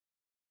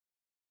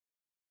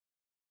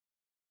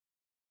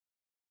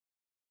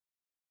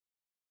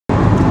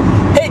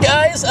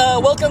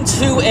guys, welcome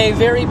to a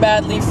very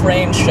badly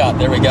framed shot.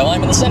 There we go,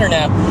 I'm in the center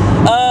now.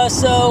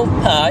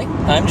 Hi,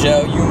 I'm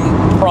Joe.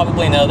 You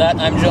probably know that.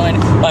 I'm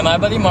joined by my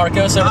buddy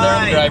Marcos over there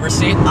in the driver's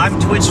seat. I'm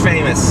Twitch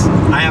famous.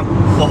 I have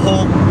a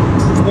whole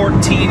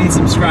 14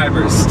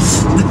 subscribers.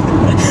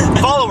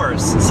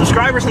 Followers.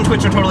 Subscribers and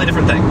Twitch are totally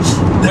different things.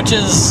 Which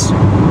is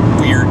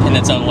weird in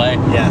its own way.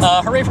 Yes.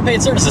 Hooray for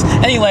paid services.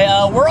 Anyway,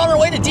 we're on our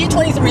way to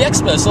D23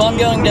 Expo, so I'm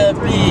going to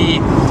be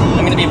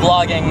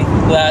vlogging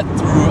that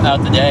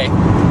throughout the day.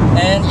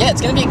 And yeah,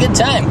 it's going to be a good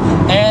time.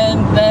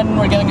 And then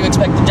we're going to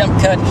expect a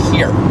jump cut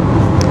here.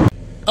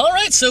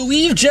 Alright, so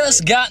we've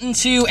just gotten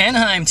to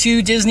Anaheim,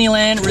 to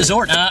Disneyland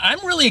Resort.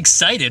 I'm really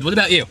excited. What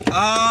about you?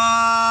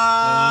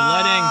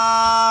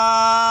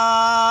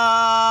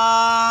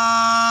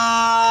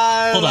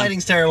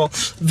 Lighting's terrible.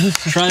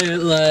 Try it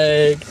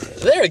like...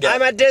 There we go.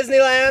 I'm at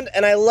Disneyland,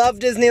 and I love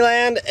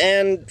Disneyland,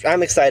 and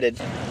I'm excited.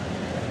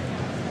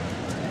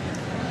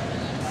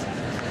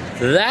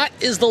 That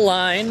is the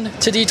line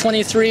to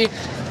D23,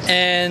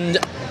 and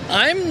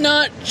I'm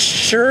not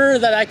sure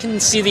that I can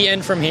see the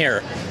end from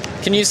here.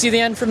 Can you see the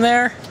end from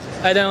there?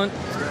 I don't.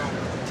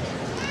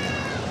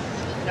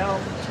 No.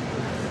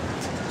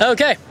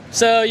 Okay,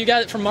 so you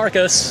got it from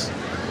Marcos.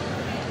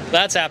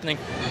 That's happening.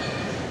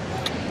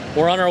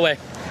 We're on our way.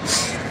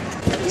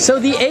 So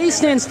the A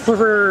stands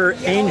for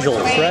Angels,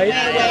 right?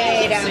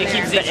 It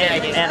keeps the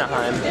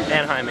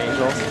Anaheim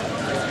Angels.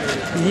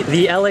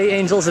 The LA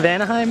Angels of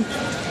Anaheim?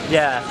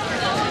 Yeah.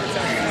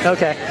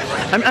 Okay.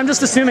 I'm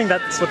just assuming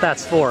that's what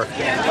that's for.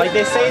 Like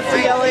they say it's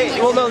the LA.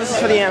 Well, no, this is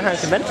for the Anaheim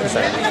Convention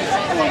Center.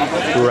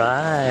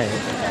 Right.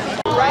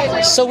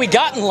 So we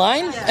got in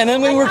line, and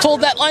then we were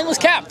told that line was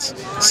capped.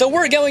 So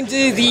we're going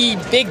to the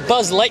big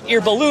Buzz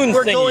Lightyear balloon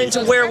We're thingy. going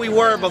to where we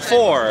were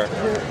before.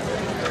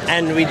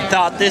 And we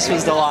thought this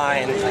was the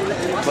line,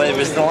 but it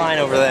was the line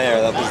over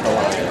there. That was the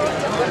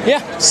line.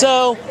 Yeah,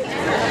 so,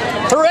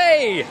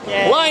 hooray!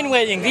 Yay. Line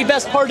waiting, the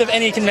best part of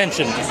any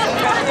convention.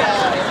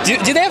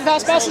 Do they have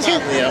fast passes here?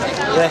 Yeah.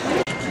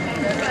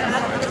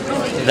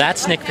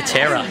 That's Nick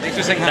Patera.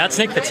 That's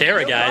Nick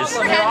Patera, guys.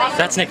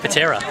 That's Nick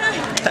Patera.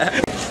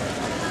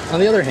 On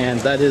the other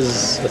hand, that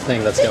is the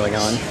thing that's going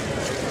on.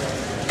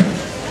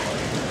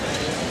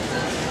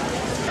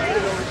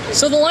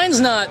 So the line's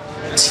not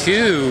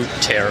too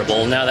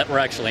terrible now that we're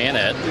actually in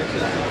it.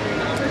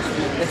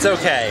 It's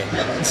okay.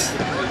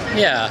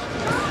 Yeah.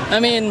 I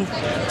mean,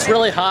 it's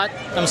really hot,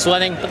 I'm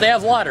sweating, but they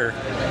have water.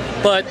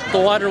 But the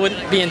water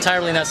wouldn't be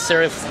entirely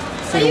necessary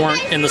if we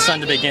weren't in the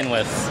sun to begin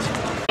with.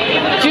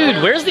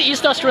 Dude, where's the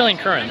East Australian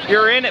Current?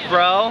 You're in it,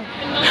 bro.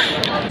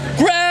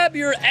 Grab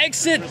your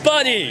exit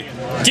buddy!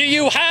 Do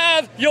you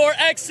have your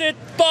exit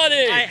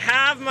buddy? I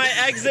have my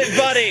exit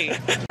buddy.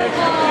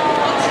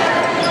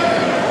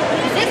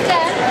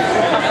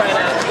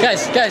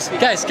 Guys,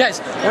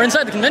 we're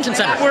inside the convention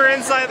center. We're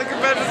inside the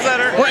convention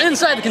center. We're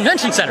inside the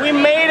convention center. We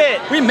made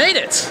it. We made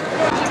it.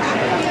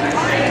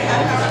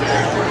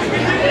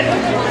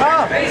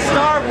 Oh,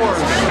 Star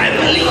Wars. I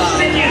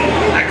believe in you.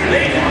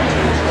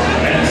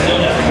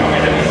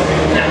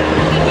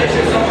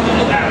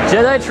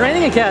 Jedi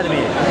Training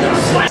Academy.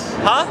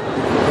 Huh?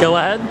 Go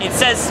ahead. It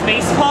says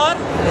Space Pod,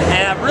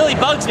 and it really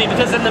bugs me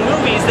because in the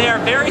movies they are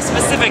very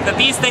specific that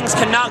these things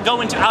cannot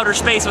go into outer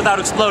space without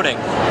exploding.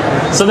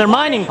 So they're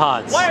mining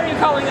pods. Why are you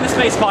calling it a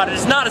space pod? It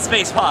is not a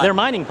space pod. They're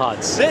mining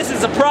pods. This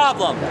is a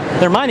problem.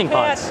 They're mining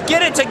pods. Man,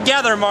 get it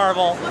together,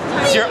 Marvel.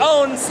 It's your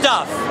own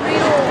stuff.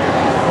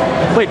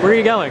 Wait, where are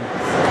you going?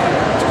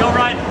 Go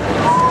right.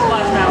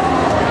 Splash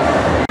Mountain.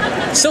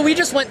 So we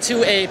just went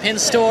to a pin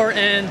store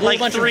and blew Like a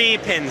bunch three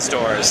pin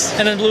stores.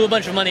 and then blew a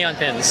bunch of money on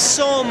pins.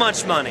 So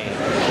much money.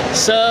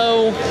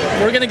 So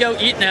we're gonna go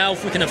eat now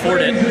if we can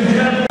afford it.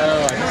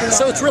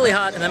 So it's really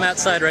hot and I'm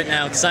outside right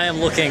now because I am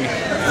looking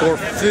for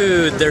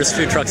food. There's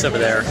food trucks over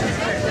there.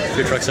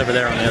 Food trucks over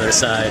there on the other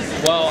side.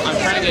 Well, I'm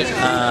trying to get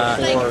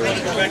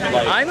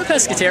I'm a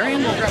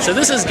pescatarian, so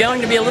this is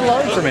going to be a little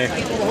hard for me.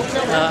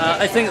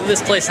 I think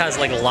this place has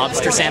like a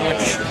lobster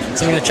sandwich,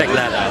 so I'm gonna check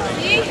that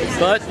out.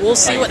 But we'll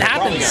see what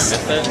happens.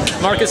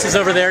 Marcus is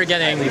over there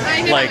getting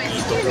like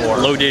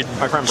loaded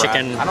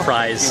chicken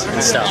fries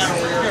and stuff,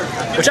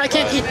 which I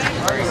can't eat.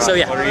 So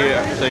yeah.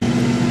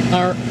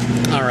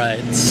 All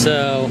right,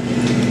 so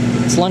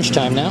it's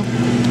lunchtime now.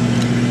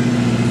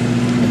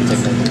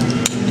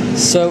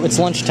 So it's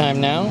lunchtime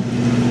now,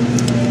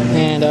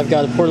 and I've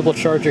got a portable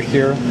charger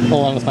here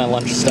along with my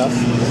lunch stuff.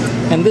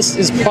 And this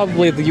is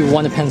probably the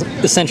one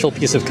essential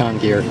piece of con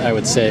gear, I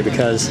would say,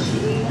 because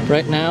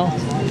right now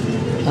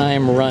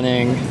I'm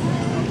running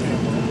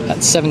at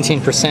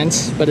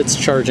 17%, but it's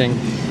charging.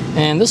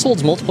 And this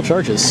holds multiple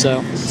charges,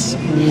 so it's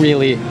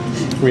really,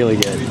 really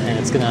good. And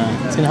it's gonna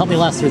help me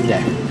last through the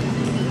day.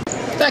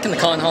 Back in the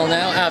con hall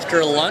now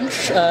after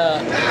lunch.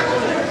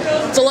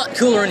 It's a lot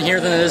cooler in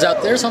here than it is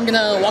out there, so I'm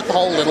gonna walk the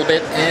hall a little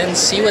bit and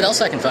see what else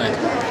I can find.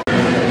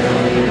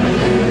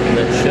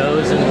 The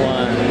chosen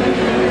one.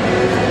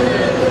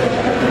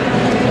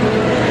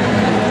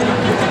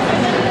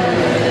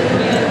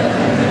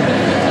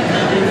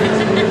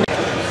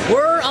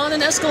 We're on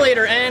an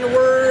escalator and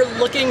we're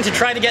looking to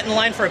try to get in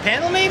line for a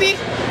panel, maybe?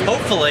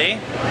 Hopefully.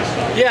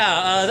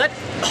 Yeah, that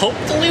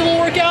hopefully will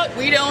work out.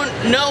 We don't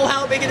know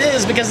how big it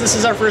is because this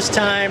is our first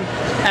time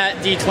at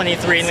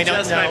D23 and we don't know.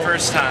 Just my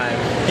first time.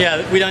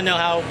 Yeah, we don't know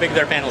how big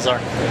their panels are.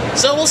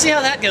 So we'll see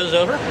how that goes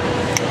over.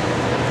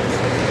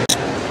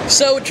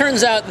 So it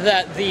turns out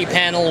that the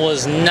panel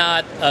was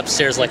not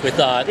upstairs like we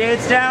thought.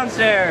 It's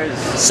downstairs.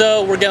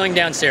 So we're going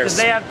downstairs.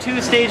 Because they have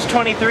 2 stage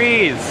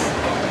 23s.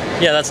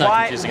 Yeah, that's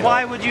not confusing at all.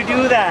 Why would you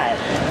do that?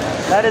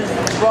 That is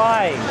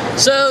why.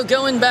 So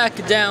going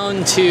back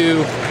down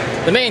to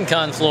the main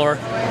con floor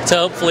to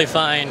hopefully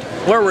find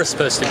where we're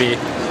supposed to be.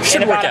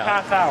 Should work out. In about a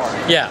half hour.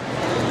 Yeah.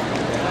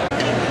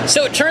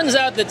 So it turns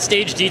out that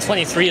stage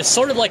D23 is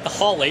sort of like the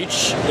Hall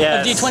H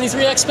of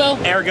D23 Expo.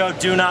 Ergo,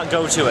 do not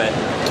go to it.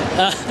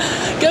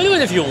 Go to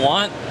it if you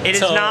want. It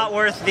is not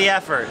worth the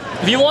effort.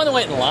 If you want to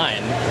wait in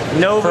line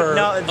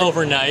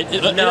overnight,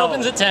 it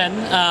opens at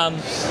 10.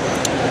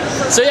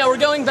 So yeah, we're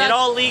going back. It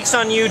all leaks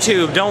on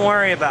YouTube. Don't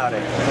worry about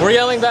it. We're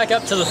going back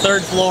up to the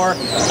 3rd floor,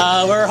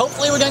 where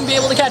hopefully we're going to be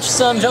able to catch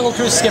some Jungle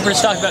Cruise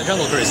skippers talk about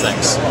Jungle Cruise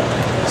things.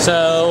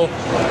 So,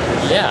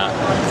 yeah.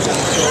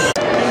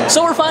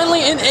 So we're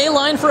finally in a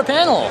line for a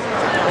panel.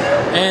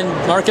 And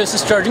Marcos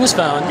is charging his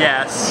phone.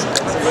 Yes.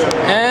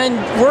 And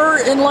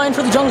we're in line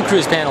for the Jungle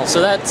Cruise panel, so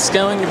that's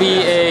going to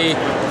be a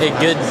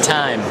good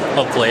time,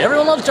 hopefully.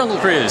 Everyone loves Jungle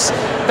Cruise.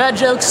 Bad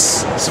jokes,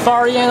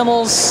 safari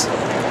animals,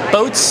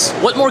 boats.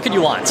 What more could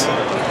you want?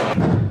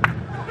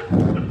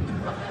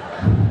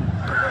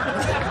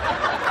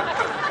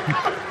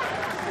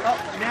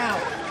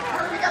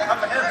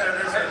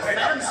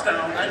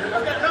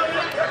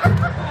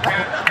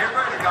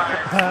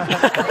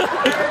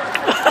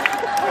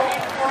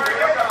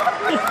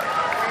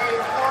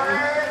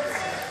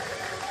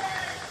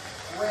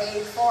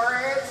 Wait for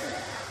it.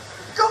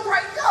 Go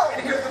right, go!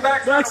 And here's the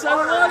backside Backside of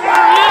water. water.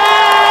 Yeah!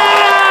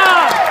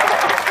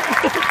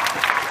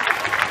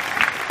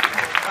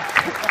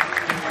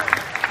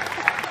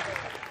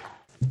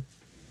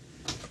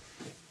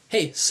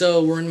 Hey,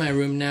 so we're in my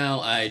room now.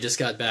 I just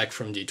got back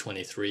from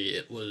D23.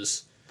 It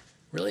was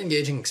a really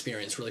engaging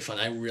experience, really fun.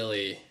 I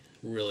really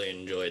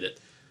enjoyed it.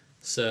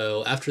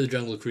 So after the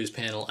Jungle Cruise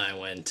panel, I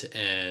went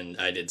and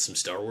I did some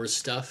Star Wars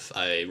stuff.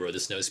 I rode a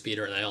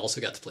snowspeeder, and I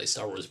also got to play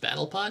Star Wars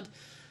Battle Pod.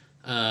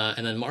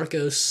 And then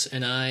Marcos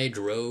and I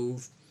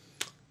drove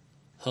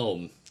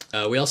home.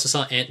 We also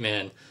saw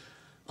Ant-Man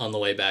on the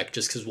way back,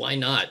 just because why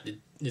not?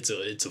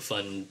 It's a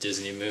fun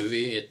Disney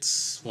movie.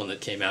 It's one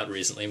that came out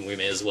recently, and we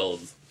may as well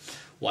have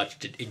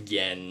watched it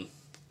again.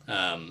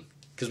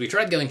 Because we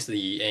tried going to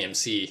the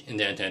AMC in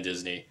downtown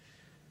Disney,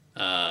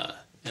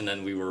 and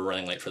then we were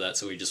running late for that,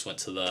 so we just went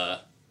to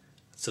the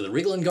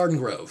Regal in Garden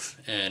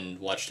Grove and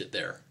watched it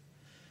there.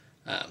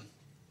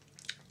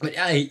 But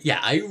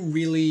I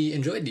really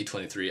enjoyed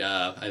D23.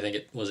 I think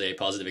it was a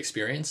positive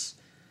experience.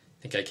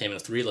 I think I came in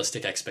with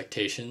realistic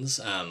expectations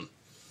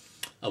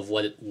of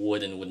what it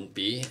would and wouldn't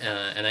be.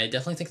 And I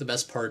definitely think the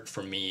best part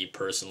for me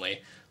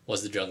personally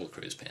was the Jungle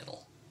Cruise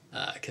panel.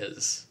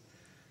 Because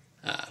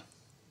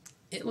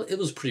it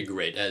was pretty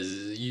great.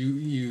 As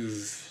you've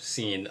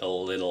seen a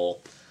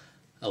little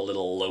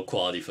low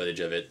quality footage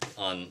of it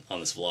on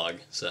this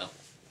vlog. So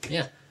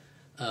yeah.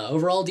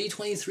 Overall,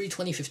 D23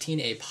 2015,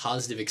 a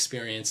positive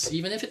experience,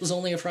 even if it was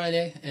only a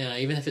Friday,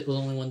 even if it was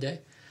only one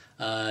day.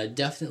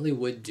 Definitely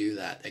would do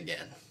that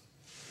again.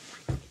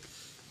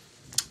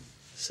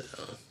 So,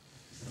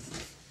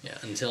 yeah,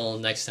 until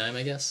next time,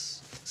 I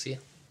guess. See ya.